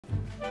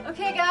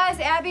Okay, guys,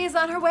 Abby is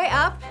on her way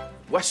up.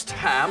 West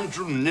Ham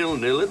drew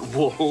 0-0 at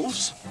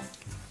Wolves.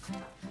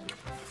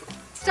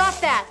 Stop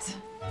that.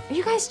 Are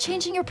you guys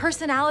changing your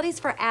personalities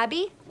for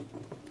Abby?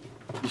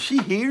 Is she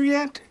here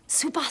yet?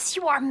 Subas,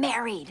 you are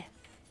married.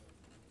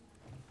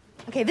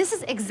 Okay, this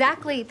is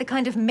exactly the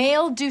kind of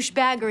male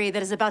douchebaggery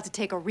that is about to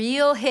take a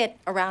real hit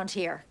around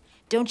here.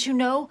 Don't you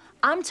know?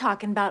 I'm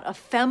talking about a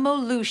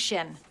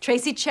femolution.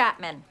 Tracy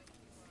Chapman.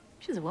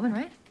 She's a woman,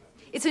 right?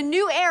 It's a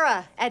new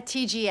era at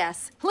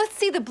TGS. Let's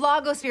see the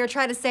blogosphere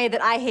try to say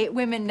that I hate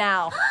women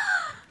now.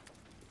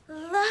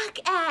 Look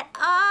at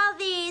all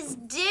these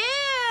dudes.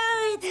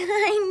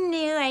 I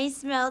knew I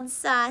smelled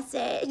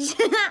sausage.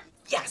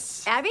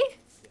 Yes. Abby,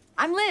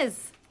 I'm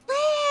Liz.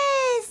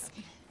 Liz,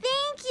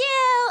 thank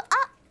you.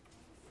 Oh,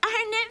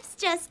 our nips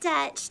just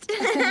touched.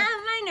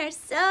 Mine are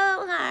so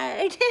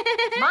hard.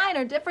 Mine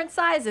are different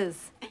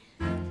sizes.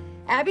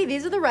 Abby,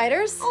 these are the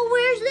writers. Oh,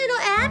 where's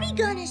little Abby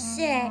gonna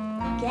sit?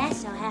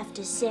 Guess I'll have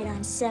to sit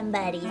on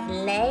somebody's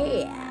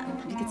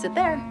lap. You can sit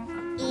there.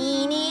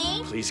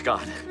 Eenie, Please,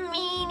 God.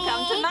 meenie.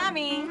 Come to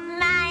mommy.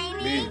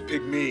 Miney. Me,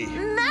 pick me.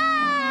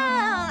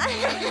 No!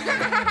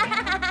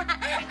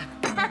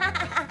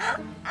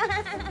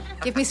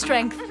 Give me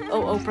strength,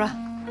 oh Oprah.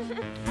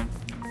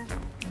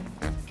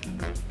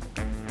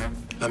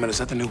 Lemon, is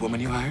that the new woman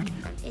you hired?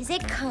 Is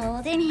it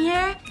cold in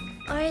here?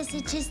 Or is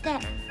it just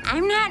that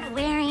I'm not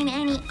wearing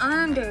any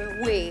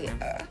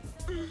underwear?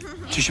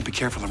 You should be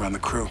careful around the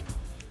crew.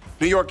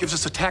 New York gives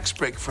us a tax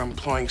break for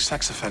employing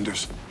sex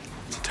offenders.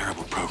 It's a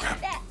terrible program.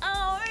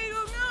 Oh, I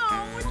don't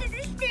know. What's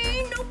it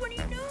saying? Nobody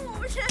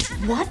knows.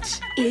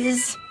 What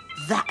is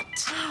that?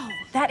 Ow,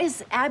 that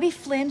is Abby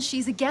Flynn.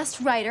 She's a guest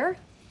writer.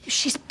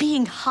 She's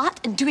being hot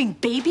and doing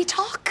baby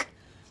talk?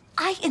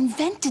 I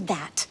invented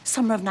that.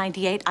 Summer of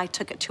 '98, I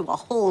took it to a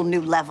whole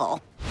new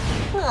level.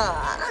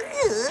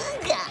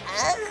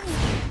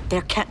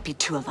 There can't be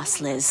two of us,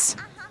 Liz.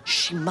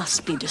 She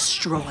must be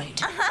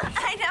destroyed.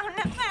 I don't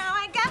know how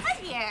I got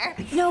here.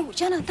 No,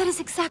 Jenna, that is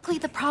exactly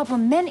the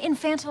problem. Men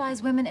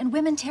infantilize women and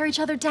women tear each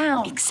other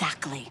down.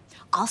 Exactly.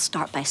 I'll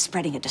start by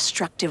spreading a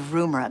destructive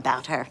rumor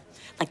about her,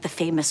 like the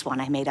famous one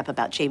I made up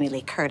about Jamie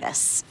Lee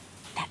Curtis,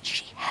 that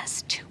she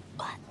has two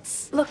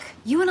butts. Look,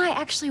 you and I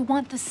actually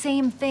want the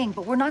same thing,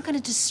 but we're not going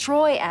to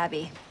destroy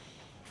Abby.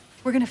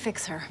 We're going to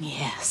fix her.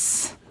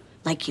 Yes,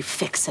 like you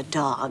fix a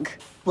dog.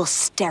 We'll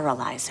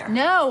sterilize her.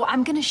 No,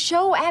 I'm going to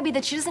show Abby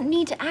that she doesn't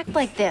need to act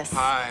like this.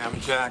 Hi, I'm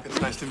Jack. It's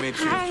nice to meet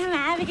you. Hi, I'm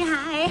Abby.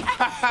 Hi.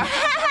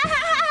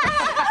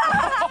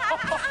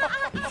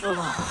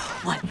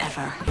 Ugh,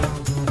 whatever.